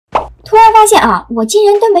突然发现啊，我竟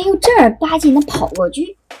然都没有正儿八经的跑过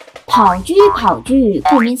狙。跑狙，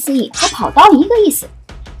顾名思义，和跑刀一个意思。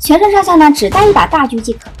全身上下呢，只带一把大狙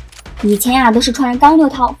即可。以前啊，都是穿着钢六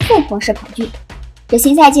套复活式跑狙。这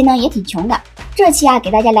新赛季呢，也挺穷的。这期啊，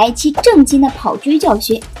给大家来一期正经的跑狙教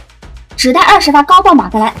学。只带20发高爆马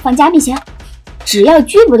格兰放加密箱，只要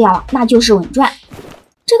狙不掉了，那就是稳赚。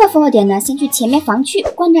这个复活点呢，先去前面防区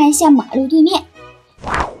观察一下马路对面，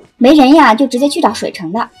没人呀，就直接去找水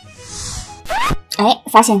城的。哎，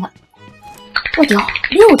发现了！我屌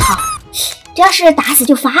，6套，这要是打死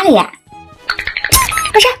就发了呀！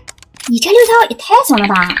不是，你这6套也太怂了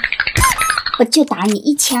吧！我就打你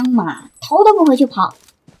1枪嘛，头都不回去跑，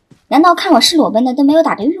难道看我是裸奔的都没有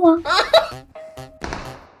打的欲望？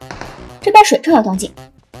这边水城有动静，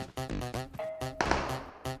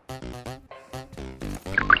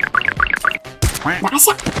拿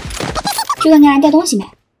下！去看看掉东西没？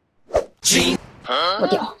我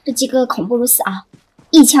屌，这鸡哥恐怖如此啊！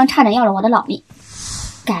一枪差点要了我的老命。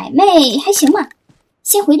改妹还行嘛，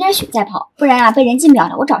先回点血再跑，不然啊被人机秒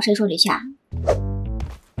了，我找谁说理去啊？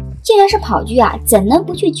既然是跑狙啊，怎能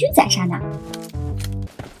不去狙宰杀呢？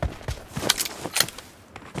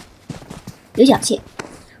有小气，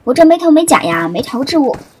我这没头没甲呀，没逃之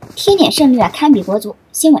物，天点胜率啊堪比国足，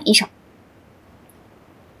先稳一手。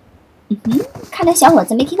看来小伙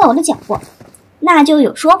子没听到我的讲过，那就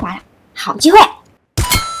有说法了。好机会，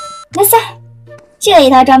来噻！这一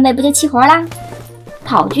套装备不就齐活啦？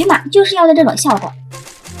跑狙嘛，就是要的这种效果，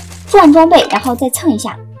转装备然后再蹭一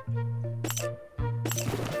下。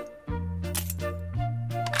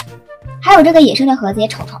还有这个野生的盒子也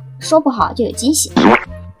瞅瞅，说不好就有惊喜。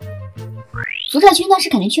辐射区呢是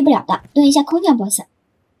肯定去不了的，蹲一下空降 boss。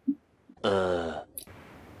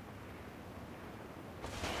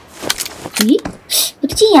咦，不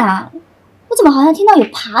对劲呀，我怎么好像听到有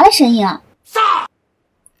爬的声音啊？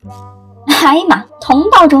哎呀妈，同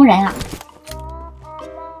道中人啊！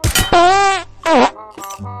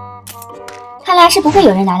看来是不会有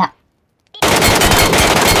人来了。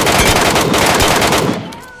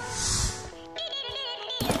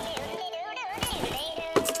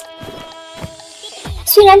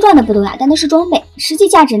虽然赚的不多呀，但都是装备，实际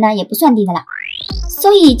价值呢也不算低的了。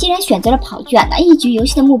所以既然选择了跑狙啊，那一局游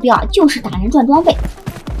戏的目标就是打人赚装备。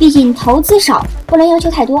毕竟投资少，不能要求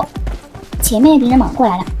太多。前面敌人莽过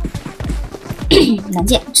来了，冷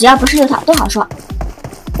静，只要不是6套都好说。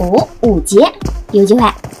5级，有机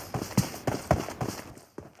会。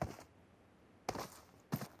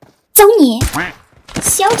走你！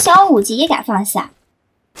小5级也敢放肆啊！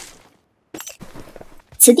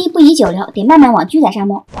此地不宜久留，得慢慢往狙宰上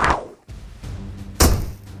摸。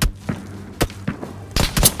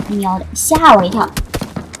喵的，吓我一跳！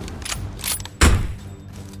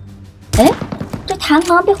哎，这弹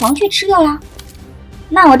簧被黄雀吃掉了，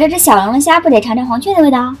那我这只小龙虾不得尝尝黄雀的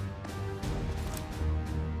味道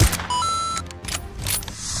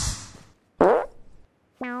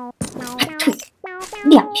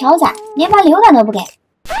？2飘仔，连发榴弹都不给。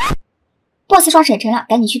boss 刷水城了，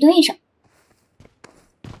赶紧去蹲一手。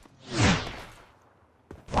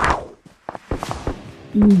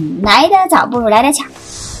来得早不如来得巧。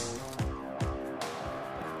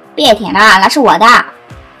别舔了，那是我的。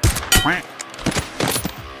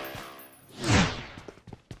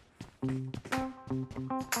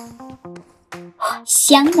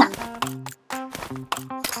香啊！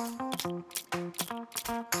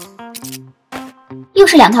又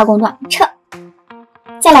是2套工装，撤！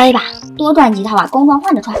再来一把，多赚几套啊！工装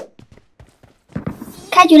换着穿。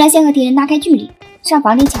开局呢，先和敌人拉开距离，上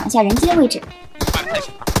房顶抢下人机的位置。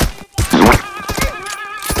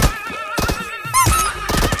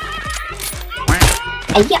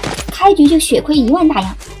哎呀，开局就血亏1万大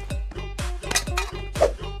洋。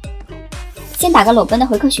先打个裸奔的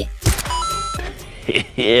回客血。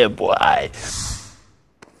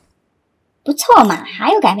不错嘛，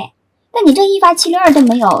还有改美。但你这1发762都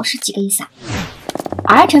没有，是几个意思啊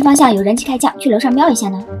？R 城方向有人机开将，去楼上瞄一下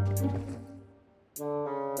呢。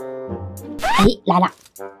哎，来了，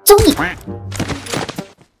走你！哎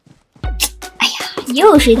呀，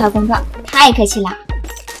又是一套工装，太客气了。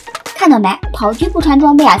看到没？跑狙不穿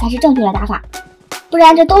装备啊，才是正确的打法，不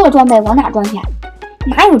然这兜了装备往哪装去啊？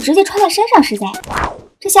哪有直接穿在身上实在？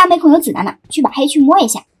这下面孔有子弹呢，去把黑区摸一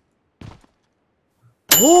下。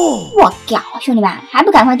我屌，兄弟们还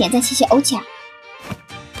不赶快点赞谢谢欧气啊！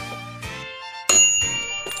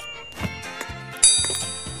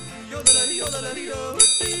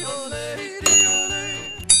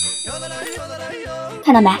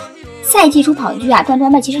看到没？赛季初跑狙啊，赚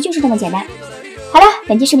装备其实就是这么简单。好了，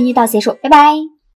本期视频就到此结束，拜拜。